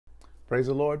Praise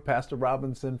the Lord. Pastor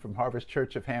Robinson from Harvest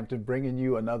Church of Hampton bringing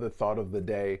you another thought of the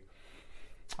day.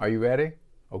 Are you ready?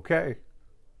 Okay.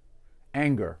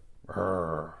 Anger.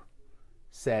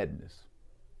 Sadness.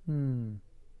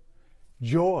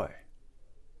 Joy.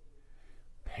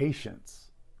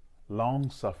 Patience.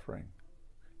 Long-suffering.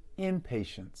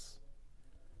 Impatience.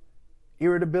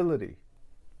 Irritability.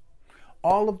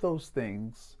 All of those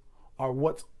things are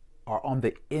what are on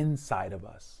the inside of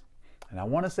us. And I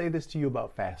want to say this to you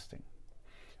about fasting.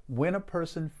 When a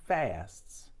person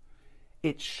fasts,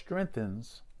 it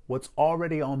strengthens what's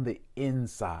already on the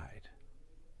inside.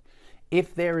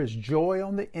 If there is joy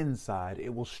on the inside,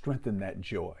 it will strengthen that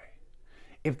joy.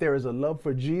 If there is a love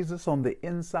for Jesus on the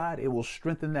inside, it will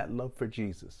strengthen that love for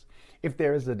Jesus. If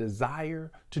there is a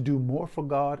desire to do more for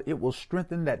God, it will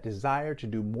strengthen that desire to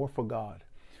do more for God.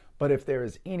 But if there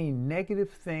is any negative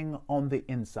thing on the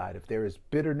inside, if there is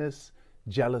bitterness,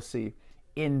 jealousy,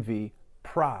 envy,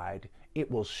 pride, it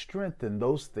will strengthen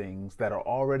those things that are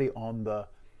already on the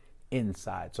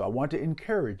inside. So I want to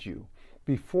encourage you,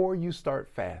 before you start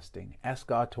fasting, ask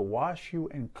God to wash you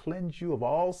and cleanse you of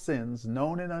all sins,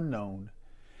 known and unknown,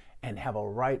 and have a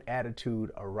right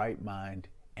attitude, a right mind,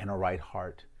 and a right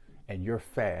heart. And your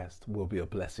fast will be a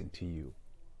blessing to you.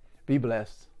 Be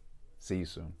blessed. See you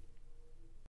soon.